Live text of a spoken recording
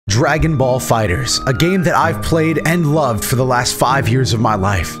Dragonball FighterZ, a game that I've played and loved for the last 5 years of my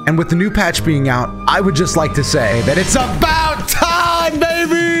life. And with the new patch being out, I would just like to say that it's about time,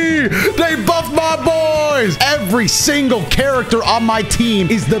 baby! They buffed my boys! Every single character on my team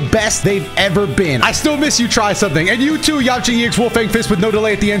is the best they've ever been. I still miss you, Try Something. And you too, Yamcha EX Wolfang Fist with no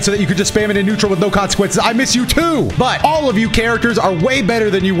delay at the end so that you could just spam it in neutral with no consequences. I miss you too! But all of you characters are way better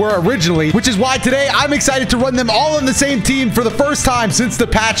than you were originally, which is why today I'm excited to run them all on the same team for the first time since the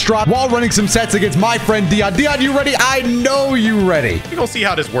patch drop while running some sets against my friend Dion. Dion, you ready? I know you ready. We're gonna see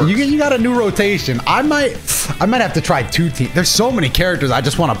how this works. You got a new rotation. I might have to try 2 teams. There's so many characters I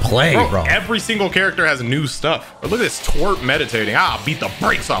just want to play, bro. Every single character has new stuff. But look at this twerp meditating. I'll beat the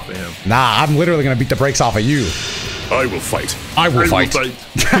brakes off of him. Nah, I'm literally gonna beat the brakes off of you. I will fight. I will fight.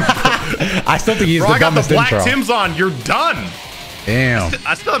 I still think he's the dumbest intro. I got the black Tims on. You're done. Damn.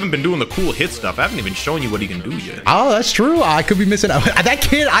 I still haven't been doing the cool hit stuff. I haven't even shown you what he can do yet. Oh, that's true. I could be missing out. That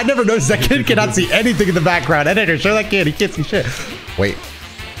kid, I never noticed that kid cannot see anything in the background. Editor, show that kid. He can't see shit. Wait.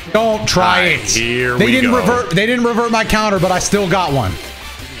 Don't try it. Here we go. They didn't revert my counter, but I still got one.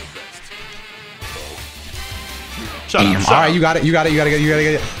 Shut up. All right, you got it. You got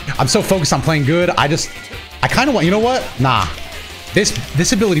it. I'm so focused on playing good. I kind of want, you know what? Nah.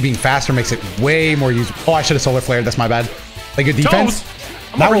 This ability being faster makes it way more useful. Oh, I should have solar flared. That's my bad. Like good defense.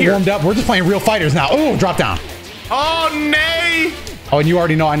 Now we're warmed up. We're just playing real fighters now. Oh, drop down. Oh, nay. Oh, and you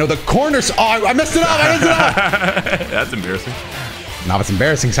already know I know the corners. Oh, I messed it up. That's embarrassing. Now what's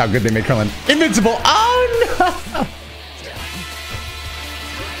embarrassing is how good they made Krillin invincible. Oh, no.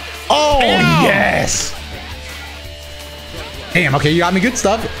 Oh, damn. Yes. Damn, okay, you got me good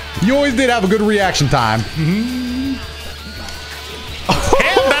stuff. You always did have a good reaction time. Damn,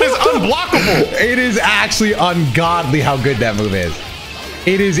 that is unblockable. It is actually ungodly how good that move is.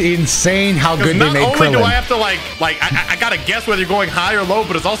 It is insane how good they made Krillin. Not only do I have to I gotta guess whether you're going high or low,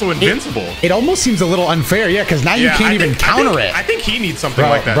 but it's also invincible. It almost seems a little unfair, yeah, because now you can't even counter it. I think he needs something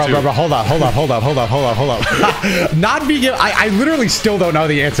like that too. Bro, hold up. Not being able, I literally still don't know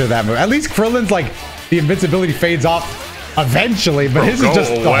the answer to that move. At least Krillin's like the invincibility fades off eventually, but his is just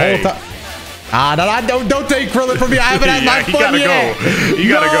the whole time. No, don't take Krillin from me. I haven't had my fun yet. You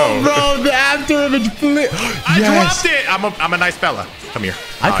gotta go. Bro, the after image flip. I dropped it. I'm a nice fella. Come here.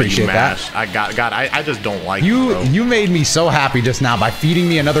 I appreciate that. I just don't like you. Bro. You made me so happy just now by feeding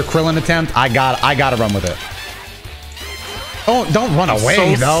me another Krillin attempt. I gotta run with it. Oh, don't run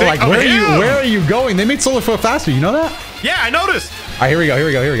away though. Like where are you going? They made Solar Flow faster. You know that? Yeah, I noticed. All right, here we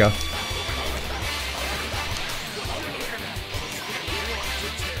go.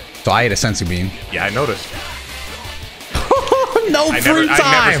 So I ate a sensu bean. Yeah, I noticed. No free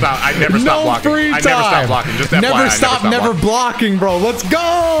time. I never stopped blocking. I never stopped blocking. Just that never blocking, bro. Let's go.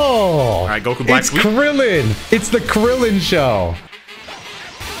 All right, Goku Black. It's Krillin. It's the Krillin show.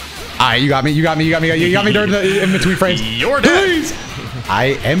 All right, you got me during the in between frames. You're dead. Please.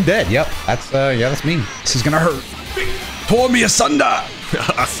 I am dead. Yep. That's me. This is gonna hurt. Tore me asunder.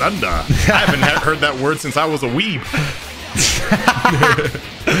 Asunder. I haven't heard that word since I was a weeb.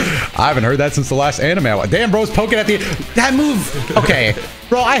 I haven't heard that since the last anime. Damn, bro's poking at that move. Okay,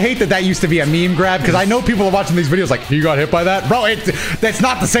 bro, I hate that used to be a meme grab because I know people are watching these videos like, you got hit by that? Bro, that's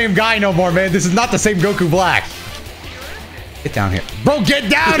not the same guy no more, man. This is not the same Goku Black. Get down here. Bro, get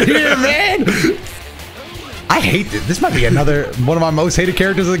down here, man. I hate this. This might be another one of my most hated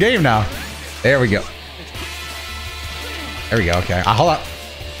characters of the game now. There we go. There we go, okay. Hold on.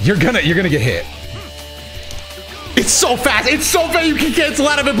 You're gonna get hit. It's so fast. It's so fast. You can cancel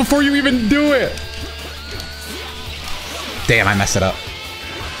out of it before you even do it. Damn, I messed it up.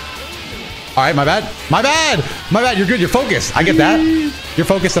 All right, my bad. You're good. You're focused. I get that. You're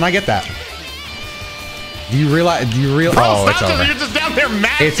focused, and I get that. Do you realize? Oh, it's over. You're just down there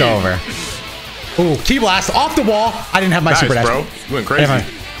mad. It's over. Ooh, key blast off the wall. I didn't have my super dash. Bro, you went crazy.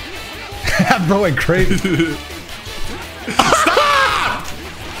 Bro went crazy. Stop!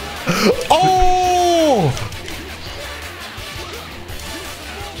 Oh!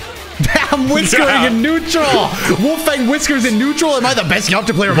 I'm whiskering in neutral. Wolfang whiskers in neutral. Am I the best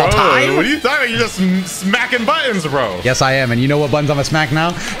Yamcha player of all time? What are you talking about? You're just smacking buttons, bro. Yes, I am. And you know what buttons I'm gonna smack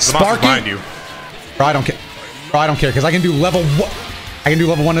now? Sparky. Behind you. Bro, I don't care. Bro, I don't care because I can do level 1. I can do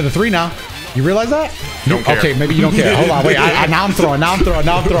level 1 to 3 now. You realize that? Don't care. Okay, maybe you don't care. Hold on, wait. Now I'm throwing. I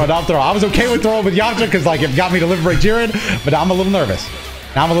was okay with throwing with Yamcha because like it got me to liberate Jiren, but I'm a little nervous.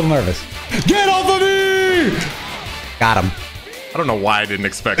 Get off of me! Got him. I don't know why I didn't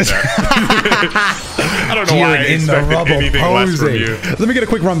expect that. I don't know why I expected anything less from you. Let me get a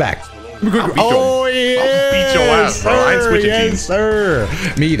quick run back. Oh, yeah. I'll beat your ass, bro. I ain't switching teams. Sir.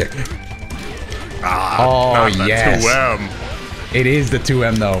 Me either. Oh, yes. It is the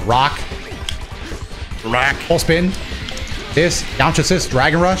 2M though. Rock. Full spin. This. Down assist.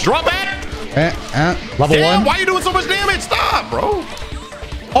 Dragon Rush. Drop back. Level 1. Why are you doing so much damage? Stop, bro.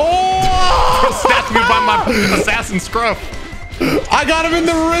 Oh! Snatched me by my assassin scruff. I got him in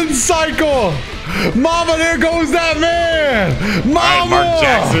the rinse cycle. Mama, there goes that man. Mama. All right, Mark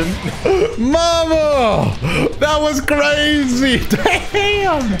Jackson. Mama. That was crazy.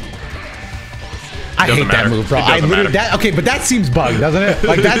 Damn. I hate that move, bro. I literally okay, but that seems bugged, doesn't it?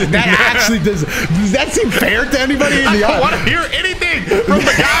 Like that actually does that seem fair to anybody? I don't want to hear anything from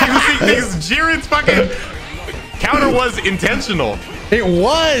the guy who thinks Jiren's fucking counter was intentional. It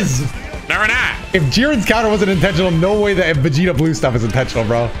was. Never not. If Jiren's counter wasn't intentional, no way that Vegeta Blue stuff is intentional,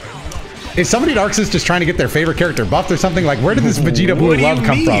 bro. Is somebody at Arxis just trying to get their favorite character buffed or something? Like, where did this Vegeta Blue love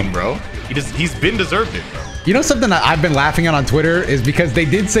come from, bro? He's been deserved it, bro. You know something that I've been laughing at on Twitter is because they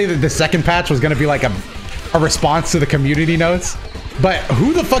did say that the second patch was going to be like a response to the community notes. But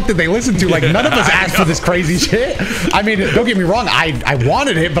who the fuck did they listen to? Like, none of us asked for this crazy shit. I mean, don't get me wrong. I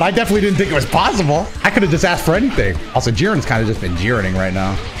wanted it, but I definitely didn't think it was possible. I could have just asked for anything. Also, Jiren's kind of just been Jirening right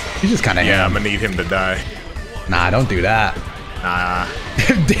now. He's just kind of I'm going to need him to die. Nah, don't do that. Nah.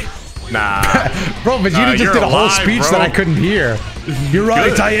 Bro, Vegeta just did a whole speech that I couldn't hear. You're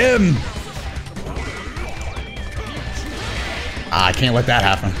right, I am. I can't let that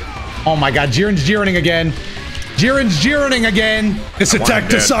happen. Oh my god, Jiren's Jirening again. Jiren's Jirening again. This attack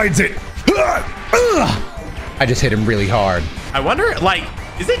decides it. I just hit him really hard. I wonder, like,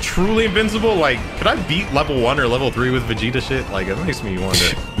 is it truly invincible? Like, could I beat level 1 or level 3 with Vegeta shit? Like, it makes me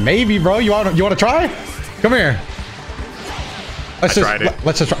wonder. Maybe, bro. You want to try? Come here. Let's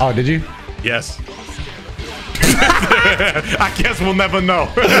just try. Oh, did you? Yes. I guess we'll never know.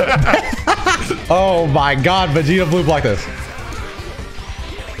 Oh my god, Vegeta Blue block this.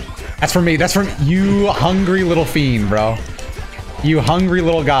 That's for me. That's from you, hungry little fiend, bro. You hungry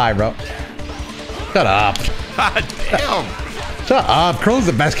little guy, bro. Shut up. God damn. Shut up. Krillin's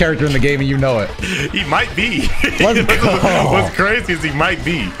the best character in the game, and you know it. He might be. Let's go. What's crazy is he might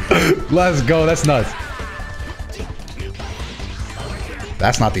be. Let's go. That's nuts.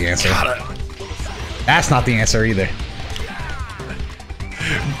 That's not the answer. That's not the answer either.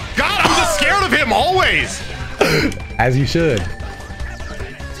 God, I'm just scared of him always. As you should.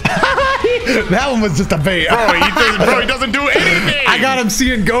 That one was just a bait. Bro, he doesn't do anything. I got him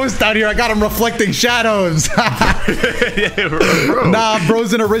seeing ghosts out here. I got him reflecting shadows. Bro. Nah,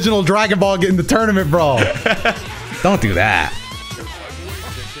 bro's an original Dragon Ball getting the tournament, bro. Don't do that.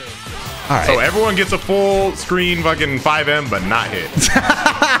 All right. So everyone gets a full screen fucking 5M, but not hit.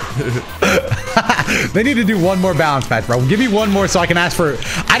 They need to do one more balance match, bro. Give me one more so I can ask for...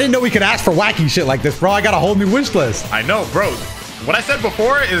 I didn't know we could ask for wacky shit like this, bro. I got a whole new wish list. I know, bro. What I said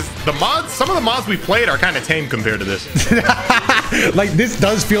before is the mods, some of the mods we played are kind of tame compared to this. Like, this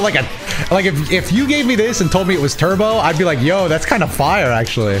does feel like a... Like, if you gave me this and told me it was turbo, I'd be like, yo, that's kind of fire,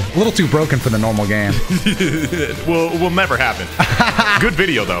 actually. A little too broken for the normal game. will never happen. Good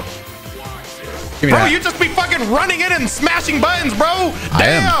video, though. Bro, you just be fucking running in and smashing buttons, bro.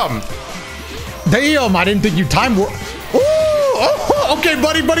 Damn. Damn, I didn't think you timed... Ooh, oh, okay,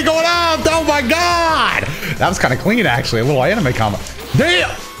 buddy going out. Oh, my God. That was kind of clean, actually. A little anime combo. Damn.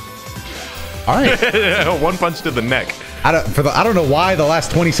 All right. One punch to the neck. I don't know why the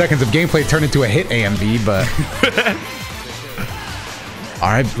last 20 seconds of gameplay turned into a hit AMV, but... All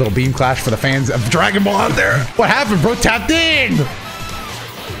right, little beam clash for the fans of Dragon Ball out there. What happened, bro? Tapped in.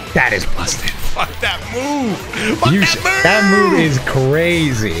 That is busted. Fuck that move. Fuck that move is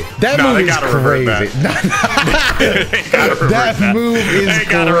crazy. That move is crazy. That move is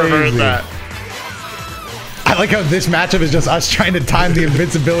crazy. I like how this matchup is just us trying to time the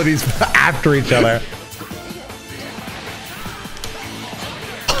invincibilities after each other.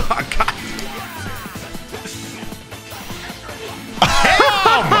 Oh, God.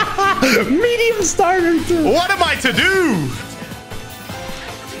 Damn! Medium starter too. What am I to do?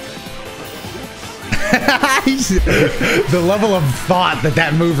 The level of thought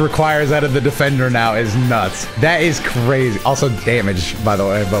that move requires out of the defender now is nuts. That is crazy. Also damage, by the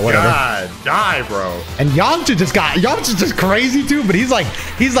way, but whatever. God, die, bro. And Yamcha's just crazy too, but he's like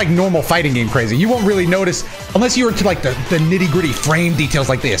normal fighting game crazy. You won't really notice unless you're into like the nitty-gritty frame details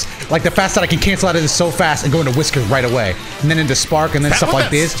like this. Like the fact that I can cancel out of this so fast and go into Whiskers right away. And then into Spark and then stuff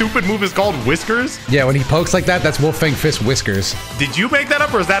like this. Stupid move is called Whiskers? Yeah, when he pokes like that, that's Wolfang Fist Whiskers. Did you make that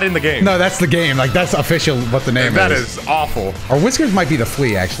up or is that in the game? No, that's the game. Like that's official what the name is. That is awful. Or Whiskers might be the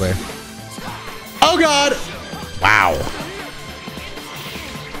flea, actually. Oh, God. Wow.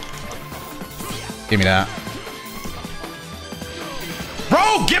 Give me that.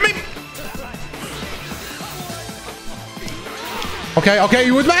 Bro, give me... Okay,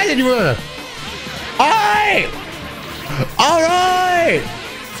 you was mad. You were. All right.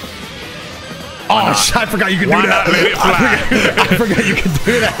 Oh, shit, I forgot you could do Why that. not let it fly? I forgot you could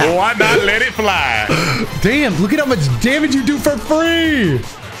do that. Why not let it fly? Damn, look at how much damage you do for free.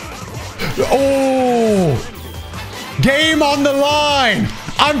 Oh, game on the line.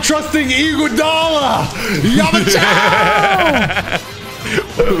 I'm trusting Iguodala. Yamacha.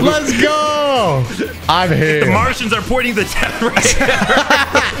 Let's go. I'm here. The Martians are pointing the tap right now.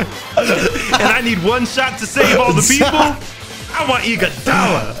 And I need one shot to save all the people. I want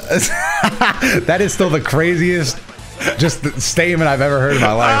Iguodala. That is still the craziest statement I've ever heard in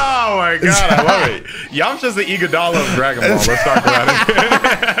my life. Oh my god, I love it. Yamcha's the Iguodala of Dragon Ball. Let's talk about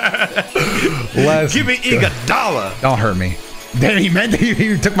it. Give me Iguodala. Don't hurt me. Damn, he meant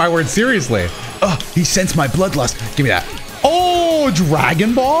he took my word seriously. Oh, he sensed my bloodlust. Give me that. Oh,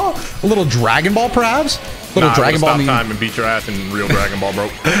 Dragon Ball? A little Dragon Ball, perhaps? Little Dragon Ball. Stop time and beat your ass in real Dragon Ball, bro.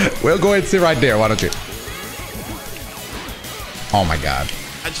 We'll go ahead and sit right there. Why don't you? Oh my god.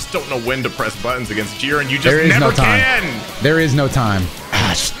 I just don't know when to press buttons against Jiren. You just never can. There is no time.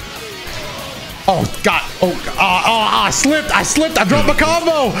 Gosh. Oh god. I slipped. I dropped my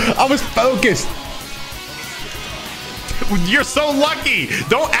combo. I was focused. You're so lucky.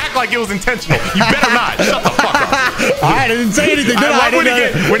 Don't act like it was intentional. You better not. Shut the fuck up. All right, I didn't say anything, did I?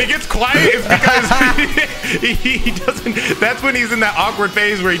 When he gets quiet, it's because he doesn't. That's when he's in that awkward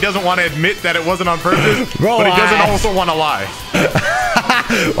phase where he doesn't want to admit that it wasn't on purpose, bro, but he doesn't also want to lie.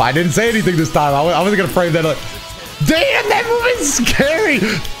 Well, I didn't say anything this time. I wasn't gonna frame that up. Damn, that move is scary.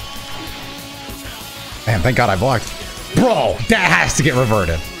 Man, thank God I blocked. Bro, that has to get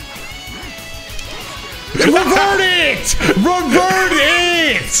reverted. Revert it! Revert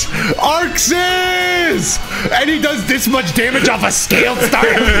it! Arxis! And he does this much damage off a scaled star.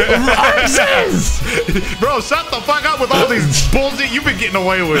 Arxis! Bro, shut the fuck up with all these bullshit you've been getting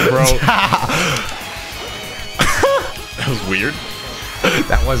away with, bro. That was weird.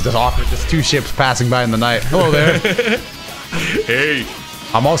 That was just awkward. Just two ships passing by in the night. Hello there. Hey.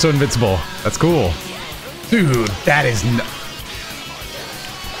 I'm also invincible. That's cool. Dude, that is no.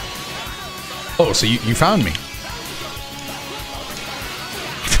 Oh, so you found me.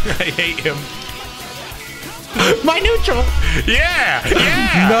 I hate him. My neutral. Yeah.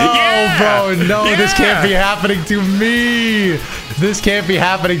 No, bro. No, this can't be happening to me. This can't be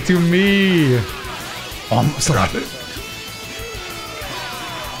happening to me. Oh, I'm still not.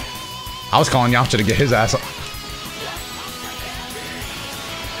 I was calling Yamcha to get his ass up.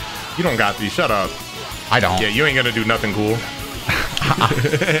 You don't got these. Shut up. I don't. Yeah, you ain't gonna do nothing cool.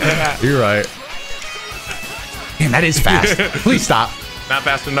 You're right. Damn, that is fast. Please stop. Not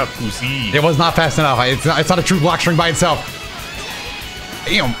fast enough, Pussy. It was not fast enough. It's not a true block string by itself.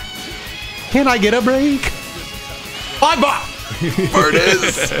 Damn. Can I get a break?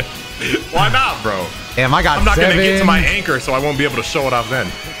 FighterZ. Why not, bro? Damn, I got I'm not 7. gonna get to my anchor, so I won't be able to show it off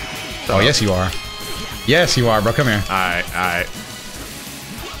then. Oh, yes, you are. Yes, you are, bro. Come here. All right.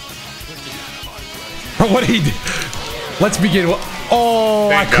 Bro, what did he do? Let's begin. Oh,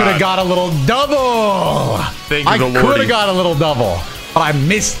 Thank I could have God. got a little double. Thank you, I the could Lordy. have got a little double, but I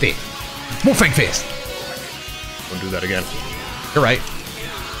missed it. Wolfang fist. Don't do that again. You're right.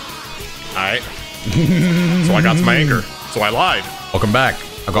 All right. So I got to my anchor. So I lied. Welcome back.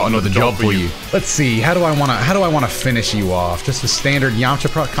 I've got another job for you. Let's see. How do I want to finish you off? Just a standard Yamcha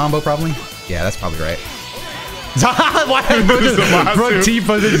combo, probably. Yeah, that's probably right. Bro,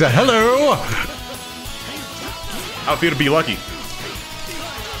 T-position. Hello. I'll feel to be lucky.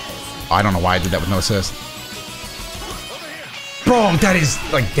 I don't know why I did that with no assist. Bro, that is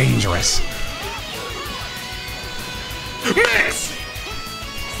like dangerous.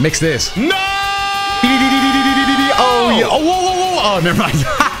 Mix this. No! Oh, yeah. Oh, whoa. Oh, never mind.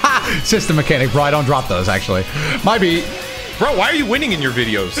 System mechanic, bro. I don't drop those, actually. Might be. Bro, why are you winning in your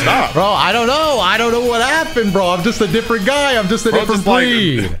videos? Stop. Bro, I don't know. I don't know what happened, bro. I'm just a different guy. I'm just a different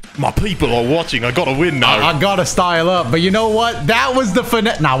breed. Like, my people are watching. I gotta win now. I gotta style up. But you know what? That was the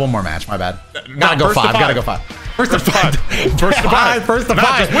finesse. Nah, one more match. My bad. Gotta go 5. Gotta go 5. First to 5. First to 5. First to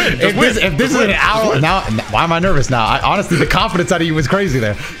 5. Just win. If this is an hour now, why am I nervous now? Honestly, the confidence out of you was crazy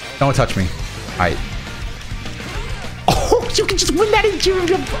there. Don't touch me. All right. Oh, you can just win that in June.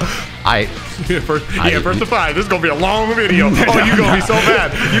 Alright. First to 5. This is gonna be a long video. Oh, you're gonna be so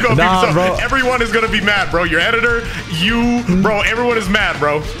mad. You're gonna be so bro. Everyone is gonna be mad, bro. Your editor, you, bro, everyone is mad,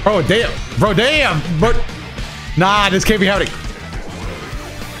 bro. Bro, damn. Bro, nah, this can't be happening.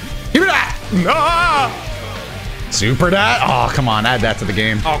 Give me that. No. Super that. Oh, come on. Add that to the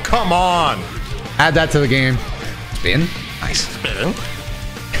game. Oh, come on. Add that to the game. Spin. Nice. Spin.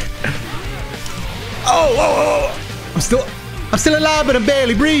 Oh. I'm still. I'm still alive, but I'm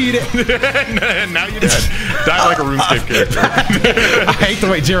barely breathing. Now you're dead. Die like a RuneScape character. I hate the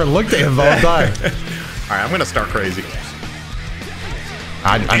way Jiren looked at him the whole time. All right, I'm gonna start crazy.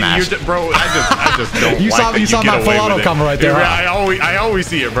 I'm mashed. Bro, I just don't You like you saw my full auto combo right there. Yeah, I always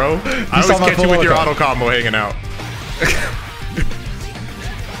see it, bro. I always catch you with your auto combo hanging out.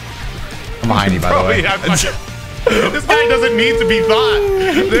 I'm behind you, by the way. This guy doesn't need to be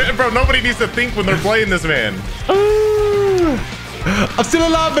thought. Bro, nobody needs to think when they're playing this man. I'm still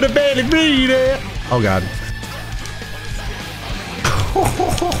alive, but I'm barely breathing. Oh, God.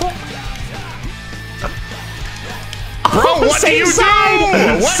 Bro, what do you do?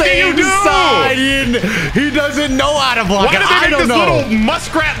 What do you do? He doesn't know how to block. Why did they make this little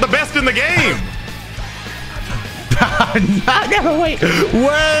muskrat the best in the game? No, wait.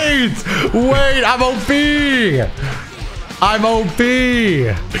 I'm OP. I'm OP.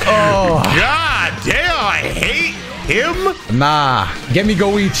 Oh. God damn, I hate him. Nah, get me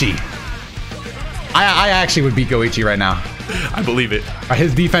Goichi. I actually would beat Goichi right now. I believe it.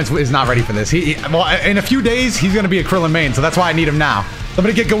 His defense is not ready for this. Well, in a few days, he's going to be a Krillin main, so that's why I need him now.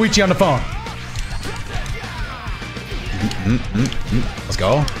 Somebody get Goichi on the phone. Let's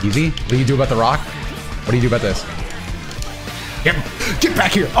go. Easy. What do you do about the rock? What do you do about this? Get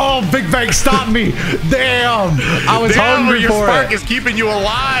back here. Oh, Big Bang, stop me. Damn. I was hungry for it. Your spark is keeping you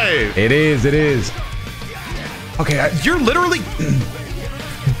alive. It is. Okay, you're literally...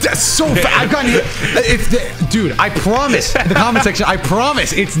 That's so fast. I've gotten hit. Dude, I promise. In the comment section, I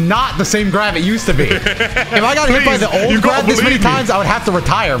promise it's not the same grab it used to be. If I got hit by the old grab this many times, I would have to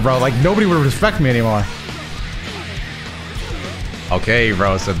retire, bro. Like, nobody would respect me anymore. Okay,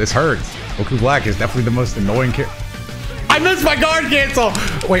 bro, so this hurts. Goku Black is definitely the most annoying character. I missed my guard cancel.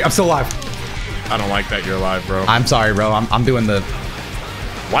 Wait, I'm still alive. I don't like that you're alive, bro. I'm sorry, bro. I'm doing the...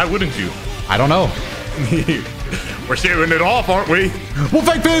 Why wouldn't you? I don't know. We're shooting it off, aren't we? We'll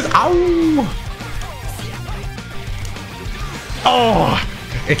fake this. Ow! Oh,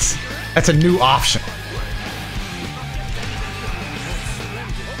 that's a new option.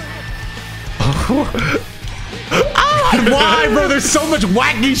 Why, bro? There's so much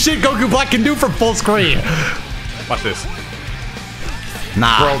wacky shit Goku Black can do from full screen. Watch this.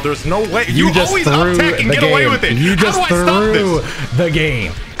 Nah, bro, there's no way. You just always threw up-tech and get away with it. You just How do I stop threw this? the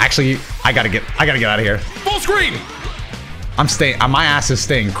game. Actually, I gotta get out of here. Full screen. I'm staying. My ass is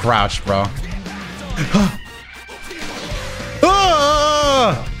staying crouched, bro.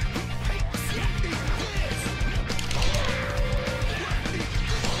 Ah!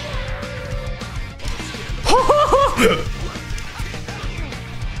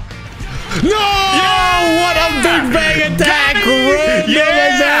 No! Yeah! What a Big Bang attack!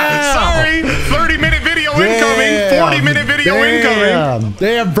 Yeah! Sorry! 30-minute video incoming! 40-minute video incoming!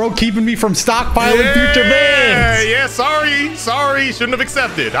 Damn, bro, keeping me from stockpiling future bans! Yeah, sorry! Shouldn't have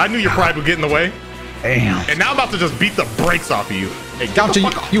accepted. I knew your pride would get in the way. Damn. And now I'm about to just beat the brakes off of you. Hey, Gotcha,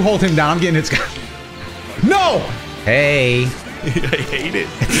 you hold him down. I'm getting his guy. No! Hey. I hate it.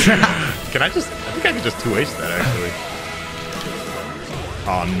 I think I can just 2H that, actually.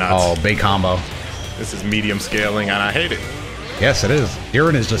 Oh, nuts. Oh, big combo. This is medium scaling, and I hate it. Yes, it is.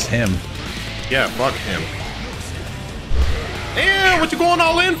 Jiren is just him. Yeah, fuck him. Yeah, what you going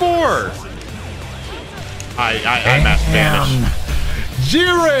all in for? I matched Vanish.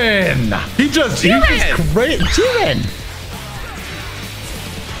 Jiren! He's just great. Jiren!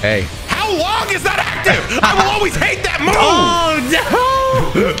 Hey. How long is that active? I will always hate that move! Oh,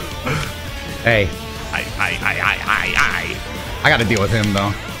 no! Hey. I gotta deal with him,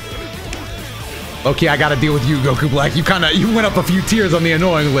 though. Okay, I gotta deal with you, Goku Black. You went up a few tiers on the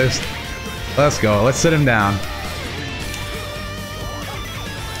annoying list. Let's go. Let's sit him down.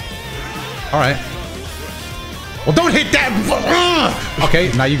 All right. Well, don't hit that.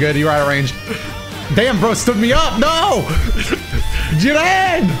 Okay, now you good. You're out of range. Damn, bro, stood me up. No!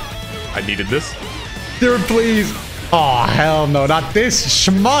 Jiren! I needed this. Dude, please. Oh, hell no. Not this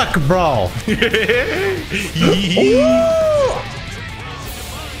schmuck, bro.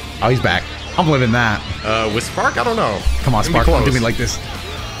 Oh, he's back. I'm living that. With Spark, I don't know. Come on, Spark. Don't do me like this.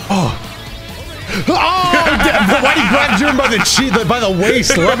 Oh. Oh! Why did he grab Jiren by the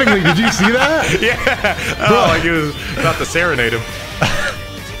waist lovingly? Did you see that? Yeah. Oh, like he was about to serenade him.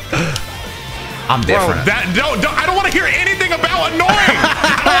 I'm different. Bro, I don't want to hear anything about annoying.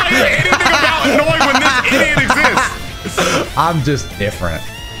 I don't want to hear anything about annoying when this idiot exists. I'm just different.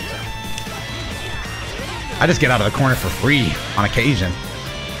 I just get out of the corner for free on occasion.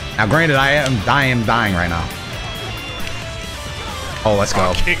 Now, granted, I am dying right now. Oh, let's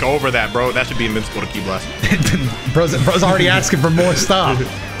go. Kick over that, bro. That should be invincible to Ki Blast. bro's already asking for more stuff.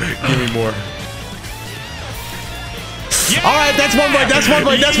 Give me more. Yeah! All right, that's one way. That's one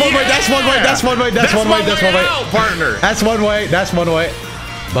way. That's one way. That's one way. That's one way. That's one way. That's one way. Out, partner. That's one way. That's one way.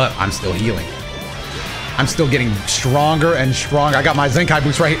 But I'm still healing. I'm still getting stronger and stronger. I got my Zenkai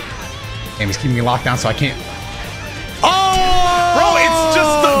boost right here. Damn, he's keeping me locked down so I can't. Oh! Bro, it's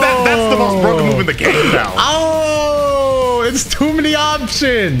just that's the most broken move in the game now. Oh! It's too many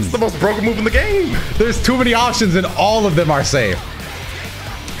options. It's the most broken move in the game. There's too many options and all of them are safe.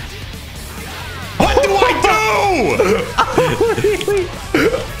 What do I do?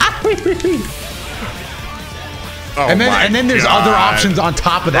 Oh, and then there's other options on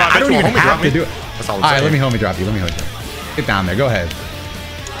top of that. I don't even have to do it. All right, let me homie drop you. Let me homie drop you. Get down there. Go ahead.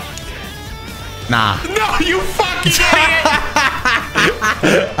 Nah. No, you fucking idiot!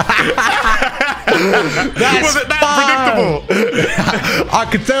 Was it that predictable? I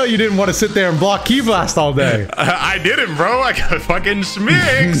could tell you didn't want to sit there and block Key Blast all day. I didn't, bro. I got fucking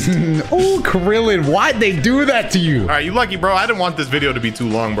schmixed. Oh, Krillin, why'd they do that to you? All right, you lucky, bro. I didn't want this video to be too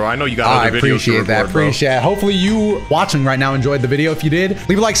long, bro. I know you got other videos to record, appreciate that. Appreciate it. Hopefully you watching right now enjoyed the video. If you did,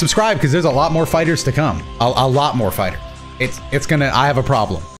 leave a like, subscribe, because there's a lot more fighters to come. A lot more fighters. It's gonna. I have a problem.